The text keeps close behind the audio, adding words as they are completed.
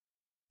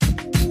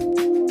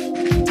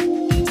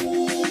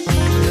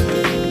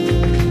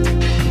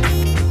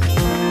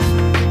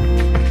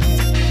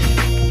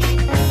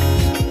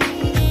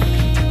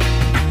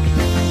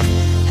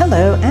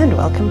and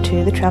welcome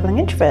to The Traveling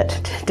Introvert.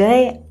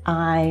 Today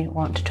I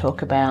want to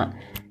talk about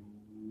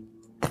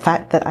the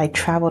fact that I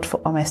travelled for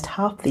almost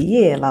half the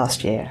year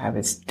last year. I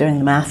was doing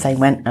the math. I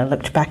went and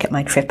looked back at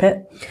my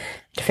TripIt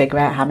to figure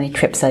out how many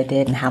trips I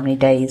did and how many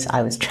days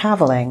I was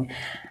travelling,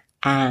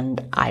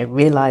 and I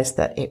realised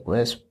that it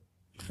was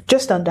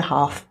just under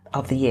half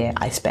of the year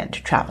I spent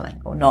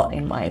travelling, or not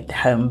in my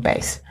home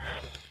base.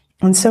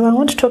 And so I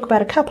want to talk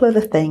about a couple of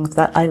the things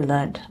that I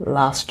learned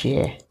last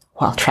year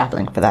while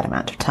travelling for that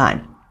amount of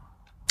time.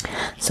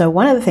 So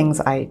one of the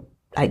things I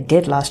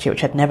did last year,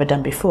 which I'd never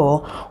done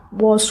before,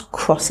 was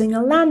crossing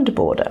a land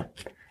border.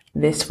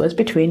 This was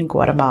between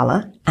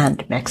Guatemala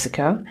and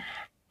Mexico.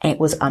 It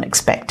was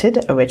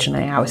unexpected.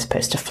 Originally, I was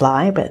supposed to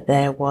fly, but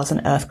there was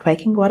an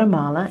earthquake in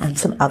Guatemala and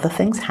some other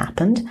things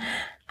happened.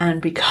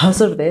 And because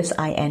of this,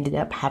 I ended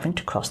up having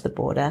to cross the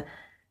border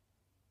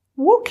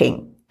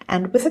walking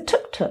and with a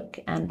tuk-tuk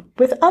and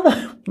with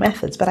other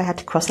methods, but I had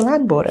to cross a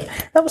land border.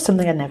 That was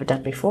something I'd never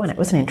done before, and it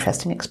was an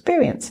interesting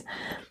experience.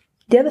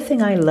 The other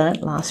thing I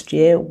learned last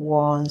year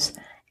was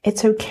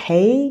it's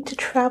okay to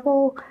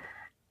travel,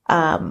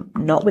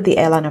 not with the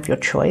airline of your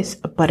choice,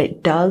 but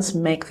it does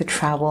make the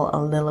travel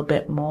a little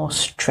bit more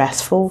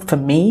stressful, for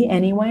me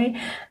anyway,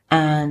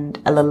 and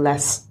a little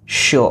less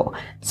sure.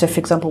 So, for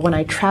example, when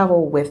I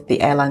travel with the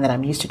airline that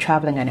I'm used to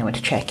traveling, I know when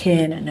to check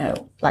in, I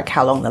know like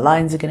how long the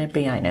lines are going to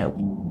be, I know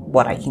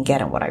what I can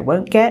get and what I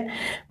won't get.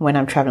 When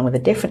I'm traveling with a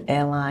different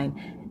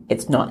airline,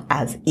 it's not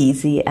as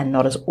easy and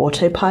not as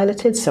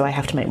autopiloted, so I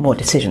have to make more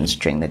decisions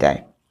during the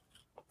day.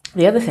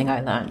 The other thing I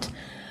learned,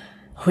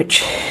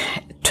 which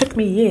took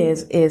me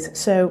years, is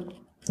so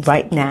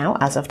right now,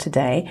 as of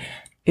today,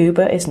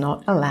 Uber is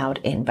not allowed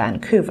in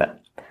Vancouver.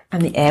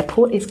 And the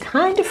airport is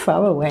kind of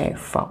far away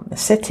from the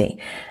city.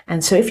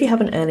 And so if you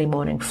have an early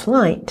morning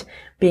flight,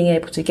 being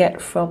able to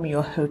get from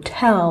your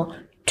hotel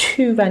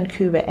to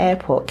Vancouver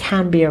Airport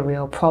can be a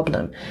real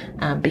problem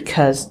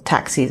because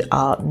taxis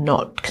are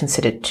not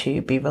considered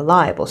to be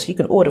reliable. So you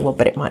can order one,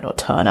 but it might not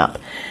turn up.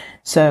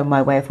 So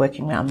my way of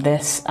working around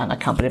this, and I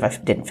can't believe I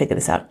didn't figure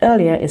this out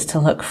earlier, is to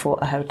look for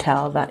a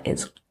hotel that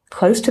is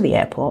close to the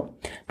airport,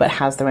 but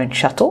has their own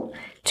shuttle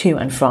to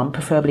and from,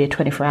 preferably a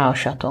 24-hour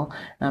shuttle,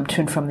 to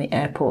and from the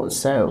airport.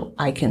 So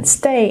I can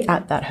stay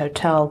at that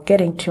hotel.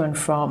 Getting to and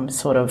from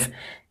sort of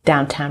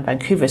downtown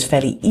Vancouver is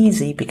fairly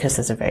easy because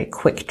there's a very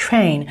quick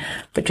train,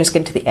 but just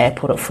getting to the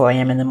airport at 4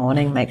 a.m. in the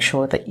morning, make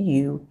sure that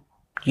you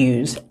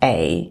use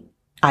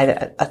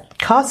either a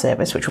car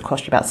service, which will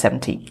cost you about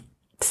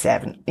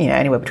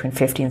anywhere between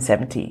 50 and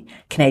 70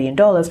 Canadian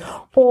dollars,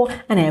 or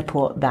an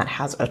airport that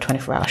has a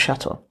 24-hour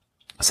shuttle.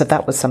 So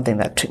that was something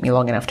that took me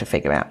long enough to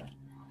figure out.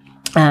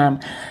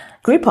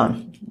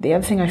 Groupon. The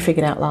other thing I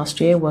figured out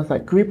last year was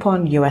that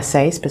Groupon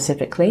USA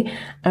specifically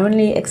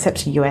only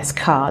accepts US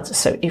cards.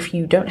 So if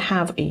you don't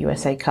have a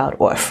USA card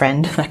or a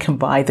friend that can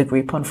buy the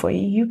Groupon for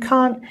you, you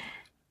can't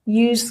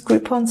use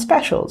Groupon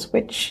specials,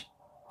 which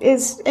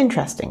is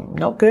interesting.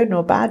 Not good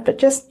nor bad, but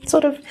just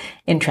sort of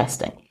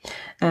interesting.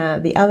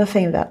 The other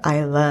thing that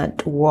I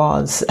learned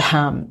was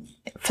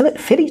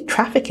Philly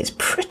traffic is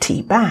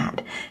pretty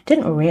bad.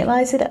 Didn't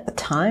realize it at the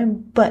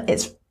time, but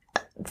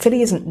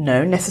Philly isn't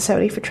known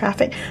necessarily for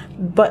traffic,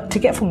 but to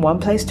get from one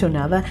place to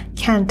another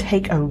can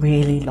take a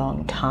really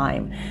long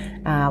time.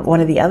 One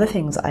of the other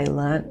things I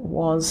learned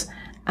was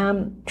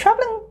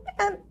traveling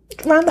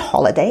around the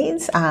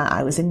holidays.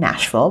 I was in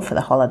Nashville for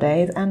the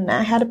holidays, and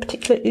I had a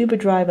particular Uber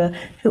driver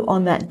who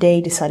on that day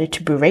decided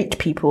to berate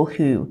people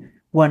who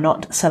were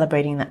not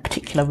celebrating that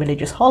particular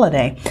religious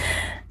holiday.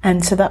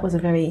 And so that was a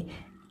very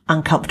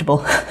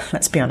uncomfortable,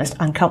 let's be honest,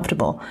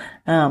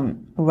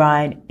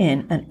 ride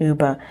in an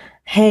Uber.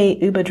 Hey,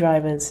 Uber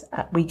drivers,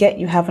 we get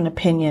you have an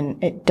opinion.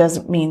 It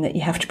doesn't mean that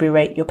you have to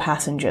berate your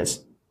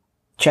passengers.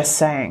 Just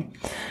saying.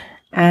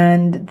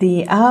 And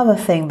the other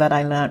thing that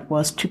I learned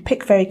was to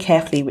pick very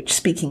carefully which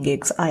speaking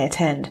gigs I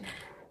attend.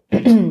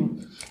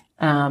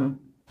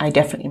 I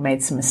definitely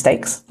made some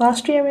mistakes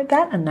last year with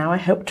that, and now I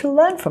hope to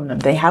learn from them.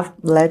 They have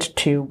led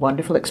to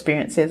wonderful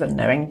experiences and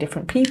knowing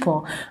different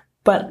people,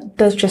 but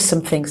there's just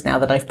some things now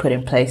that I've put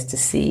in place to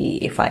see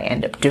if I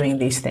end up doing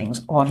these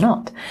things or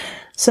not.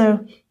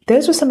 So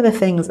those were some of the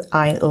things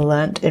I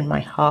learned in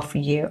my half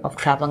year of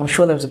traveling. I'm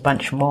sure there was a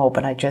bunch more,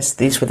 but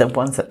these were the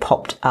ones that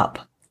popped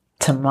up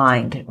to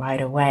mind right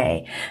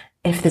away.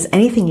 If there's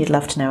anything you'd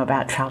love to know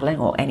about traveling,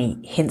 or any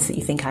hints that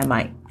you think I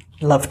might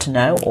love to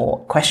know,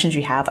 or questions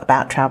you have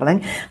about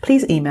traveling,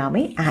 please email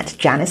me at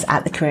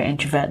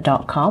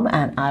janice@thecareerintrovert.com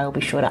and I will be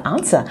sure to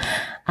answer.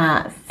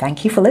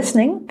 Thank you for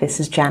listening.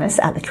 This is Janice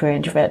at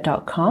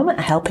thecareerintrovert.com,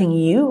 helping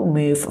you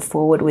move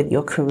forward with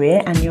your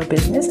career and your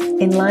business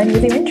in line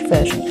with your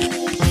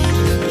introversion.